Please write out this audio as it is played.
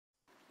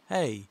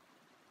Hey,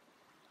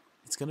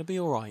 it's going to be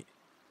alright.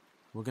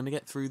 We're going to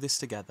get through this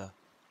together.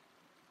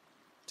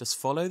 Just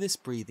follow this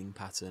breathing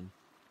pattern.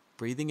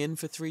 Breathing in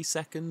for 3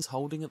 seconds,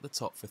 holding at the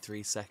top for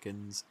 3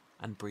 seconds,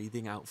 and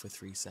breathing out for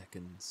 3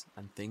 seconds,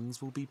 and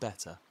things will be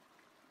better.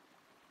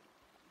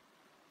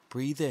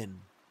 Breathe in.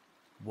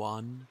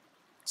 1,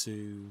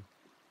 2,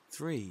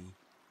 3.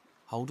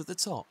 Hold at the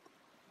top.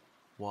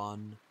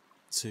 1,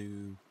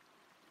 2,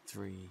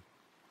 3.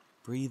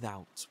 Breathe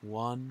out.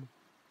 1,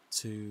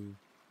 2,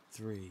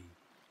 3.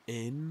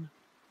 In.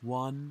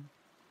 1,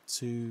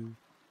 2,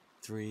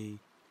 3.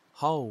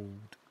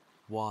 Hold.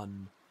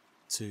 1,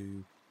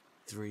 2,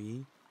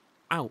 3.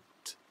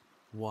 Out.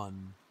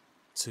 1,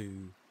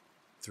 2,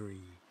 3.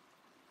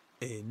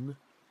 In.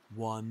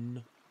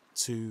 1,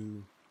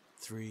 2,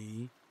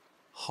 3.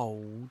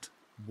 Hold.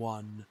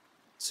 1,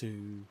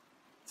 2,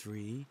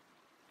 3.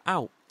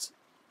 Out.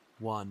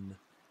 1,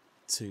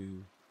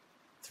 2,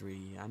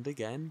 3. And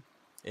again.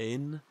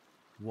 In.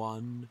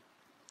 1,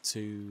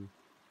 2,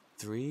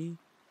 3.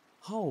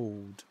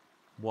 Hold.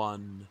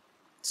 1,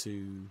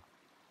 2,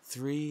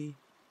 3.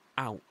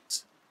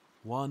 Out.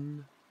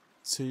 1,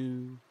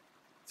 2,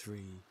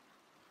 3.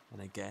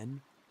 And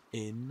again.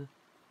 In.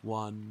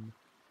 1,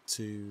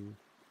 2,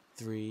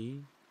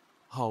 3.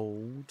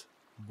 Hold.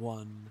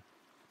 1,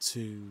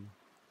 2,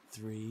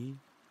 3.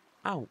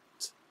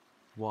 Out.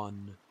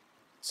 1,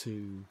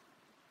 2,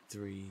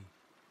 3.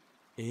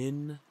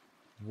 In.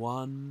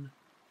 1,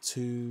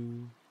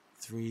 2,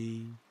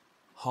 3.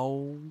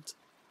 Hold.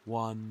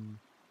 1,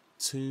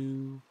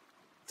 2,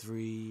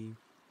 3.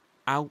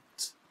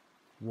 Out.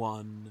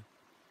 1,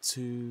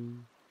 2,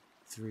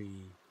 3.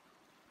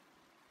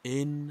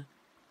 In.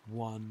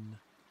 1,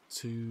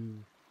 2,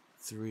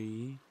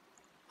 3.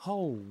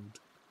 Hold.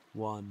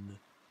 1,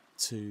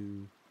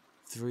 2,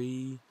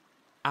 3.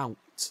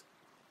 Out.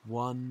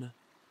 1,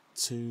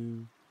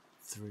 2,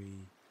 3.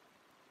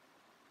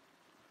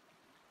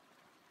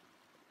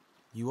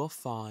 You are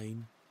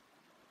fine.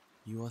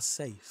 You are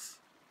safe.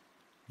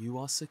 You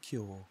are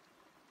secure.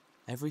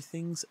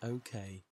 Everything's okay.